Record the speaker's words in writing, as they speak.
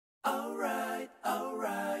Alright,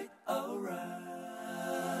 alright, alright.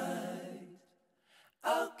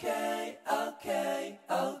 Okay, okay,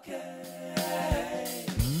 okay.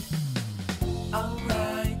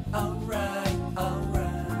 Alright, alright, alright.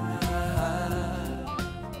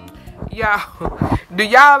 Y'all, do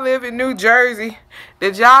y'all live in New Jersey?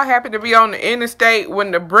 Did y'all happen to be on the interstate when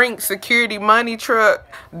the Brinks security money truck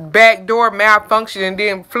back door malfunctioned and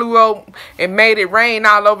then flew over and made it rain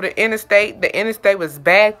all over the interstate? The interstate was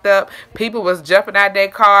backed up. People was jumping out their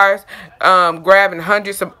cars, grabbing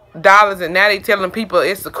hundreds of dollars, and now they telling people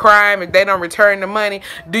it's a crime if they don't return the money.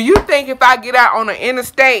 Do you think if I get out on the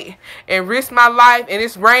interstate and risk my life and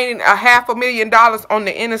it's raining $500,000 on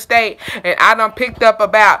the interstate and I done picked up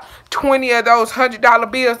about 20 of those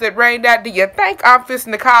 $100 bills that rained out, do you think I'm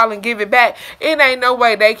fixing to call and give it back? It ain't no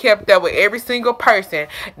way they kept up with every single person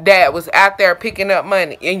that was out there picking up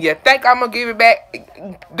money, and you think I'm gonna give it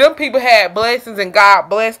back? Them people had blessings and God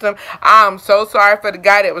blessed them. I'm so sorry for the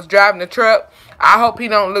guy that was driving the truck. I hope he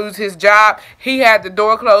don't lose his job. He had the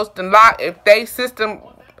door closed and locked. If they system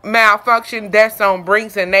malfunction, that's on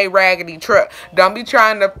Brinks and they raggedy truck. Don't be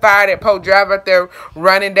trying to fire that poor driver out there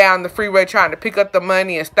running down the freeway trying to pick up the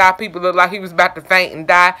money and stop people. Look like he was about to faint and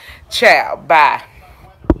die. Child, bye.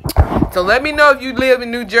 So let me know if you live in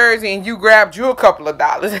New Jersey and you grabbed you a couple of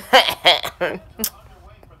dollars.